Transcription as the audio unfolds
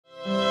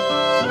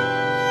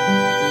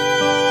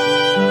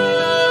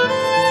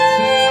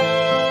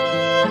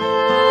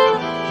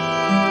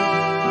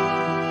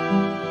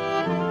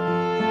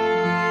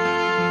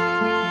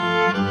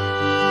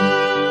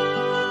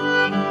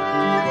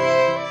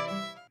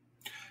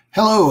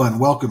Hello and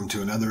welcome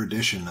to another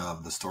edition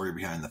of The Story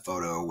Behind the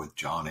Photo with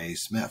John A.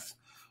 Smith.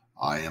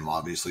 I am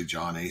obviously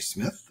John A.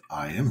 Smith.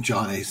 I am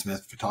John A.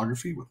 Smith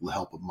Photography with the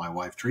help of my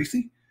wife,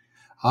 Tracy.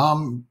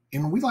 And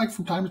we like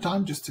from time to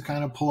time just to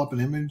kind of pull up an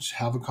image,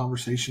 have a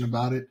conversation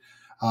about it,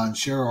 and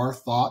share our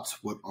thoughts,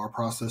 what our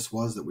process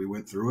was that we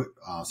went through it,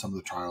 some of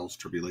the trials,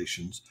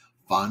 tribulations,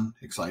 fun,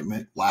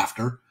 excitement,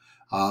 laughter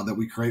that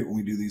we create when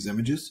we do these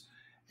images.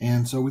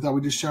 And so we thought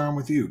we'd just share them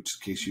with you,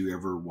 just in case you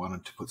ever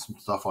wanted to put some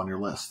stuff on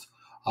your list.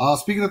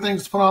 Speaking of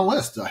things to put on a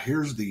list,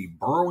 here's the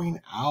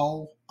burrowing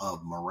owl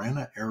of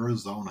Marana,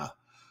 Arizona.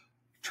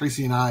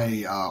 Tracy and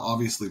I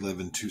obviously live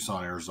in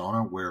Tucson, Arizona,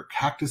 where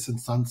cactus and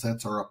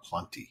sunsets are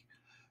aplenty.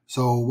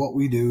 So what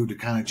we do to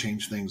kind of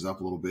change things up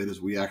a little bit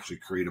is we actually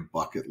create a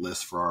bucket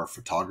list for our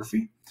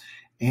photography.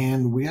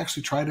 And we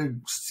actually try to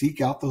seek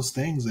out those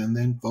things and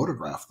then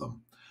photograph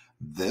them.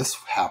 This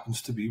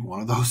happens to be one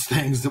of those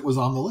things that was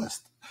on the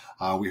list.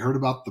 We heard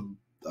about the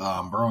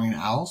burrowing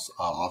owls,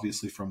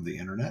 obviously from the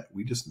internet.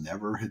 We just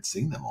never had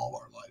seen them all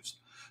our lives.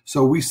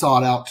 So we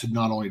sought out to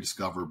not only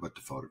discover, but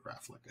to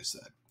photograph, like I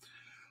said.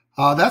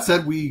 That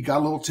said, we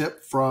got a little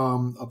tip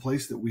from a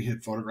place that we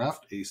had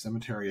photographed, a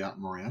cemetery out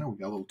in Marana. We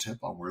got a little tip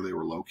on where they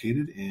were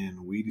located,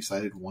 and we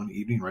decided one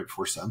evening right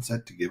before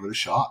sunset to give it a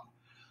shot.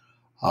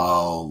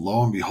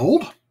 Lo and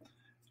behold,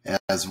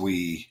 as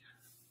we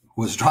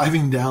was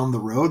driving down the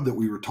road that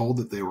we were told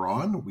that they were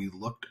on, we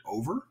looked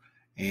over,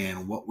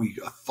 and what we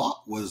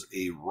thought was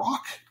a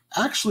rock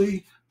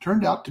actually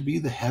turned out to be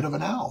the head of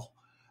an owl.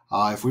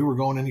 If we were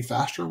going any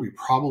faster, we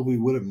probably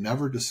would have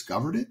never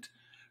discovered it.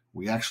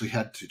 We actually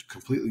had to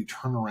completely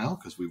turn around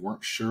because we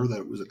weren't sure that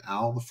it was an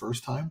owl the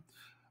first time.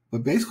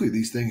 But basically,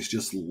 these things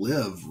just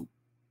live.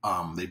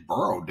 They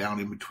burrow down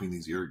in between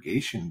these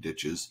irrigation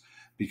ditches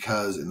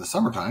because in the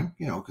summertime,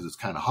 because it's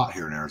kind of hot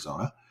here in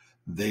Arizona,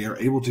 they are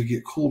able to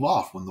get cooled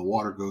off when the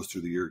water goes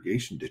through the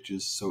irrigation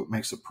ditches. So it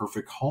makes a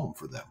perfect home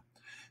for them.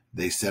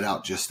 They set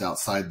out just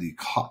outside the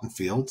cotton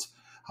fields.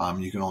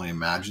 You can only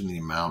imagine the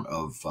amount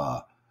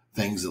of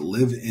things that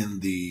live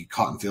in the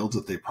cotton fields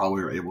that they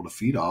probably are able to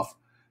feed off.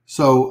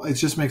 So it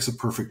just makes a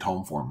perfect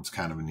home for them. It's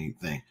kind of a neat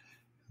thing.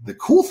 The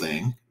cool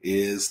thing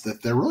is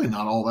that they're really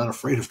not all that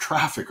afraid of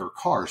traffic or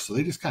cars. So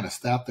they just kind of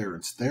sat there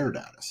and stared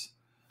at us.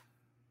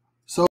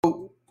 So,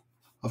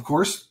 of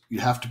course, you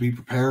have to be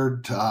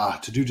prepared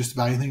to do just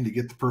about anything to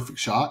get the perfect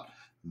shot.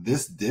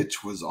 This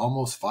ditch was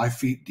almost 5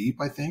 feet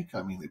deep, I think.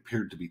 I mean, it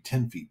appeared to be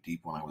 10 feet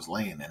deep when I was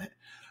laying in it.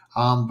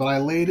 But I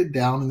laid it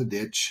down in the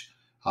ditch,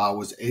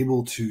 was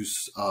able to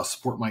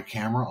support my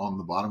camera on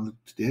the bottom of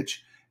the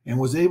ditch, and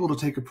was able to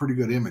take a pretty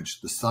good image.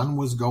 The sun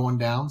was going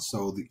down,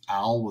 so the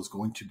owl was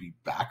going to be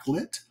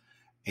backlit.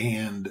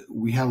 And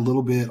we had a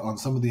little bit on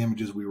some of the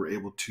images, we were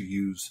able to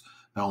use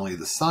not only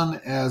the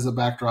sun as a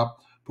backdrop,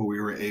 but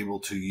we were able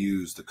to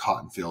use the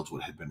cotton fields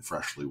that had been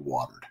freshly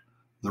watered.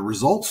 The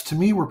results to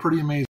me were pretty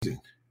amazing.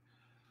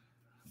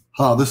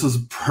 This is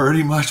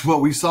pretty much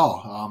what we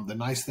saw. The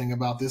nice thing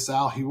about this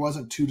owl, he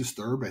wasn't too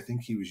disturbed. I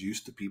think he was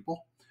used to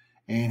people.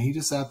 And he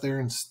just sat there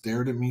and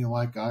stared at me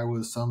like I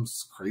was some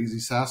crazy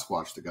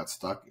Sasquatch that got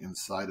stuck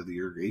inside of the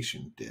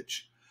irrigation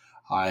ditch.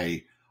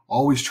 I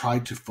always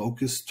tried to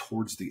focus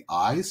towards the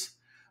eyes.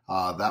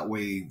 That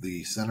way,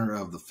 the center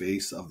of the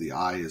face of the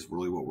eye is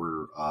really what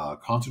we're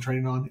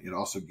concentrating on. It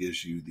also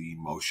gives you the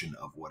motion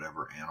of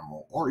whatever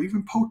animal or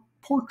even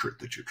portrait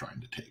that you're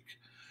trying to take.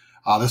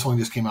 This one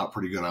just came out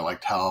pretty good. I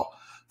liked how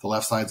the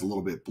left side's a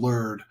little bit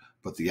blurred,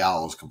 but the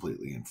owl is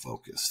completely in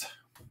focus.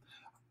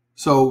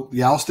 So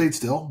the owl stayed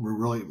still.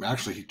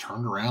 He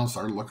turned around,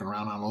 started looking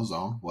around on his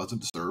own,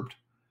 wasn't disturbed.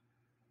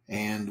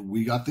 And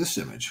we got this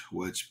image,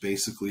 which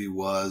basically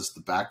was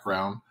the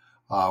background,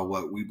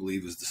 what we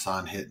believe is the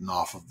sun hitting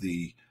off of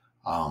the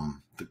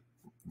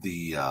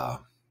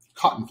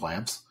cotton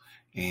plants.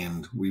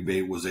 And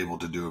we was able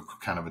to do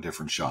a kind of a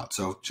different shot.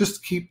 So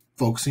just keep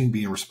focusing,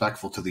 being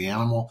respectful to the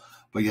animal,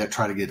 but yet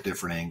try to get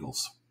different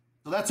angles.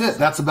 So that's it.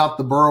 That's about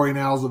the burrowing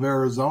owls of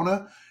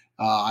Arizona.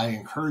 I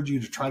encourage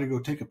you to try to go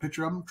take a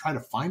picture of them, try to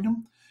find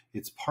them.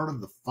 It's part of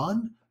the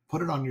fun.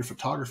 Put it on your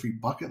photography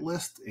bucket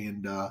list.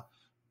 And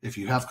if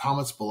you have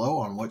comments below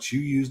on what you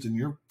used in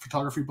your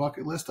photography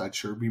bucket list, I'd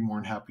sure be more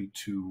than happy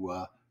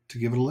to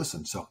give it a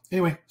listen. So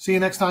anyway, see you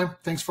next time.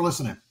 Thanks for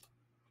listening.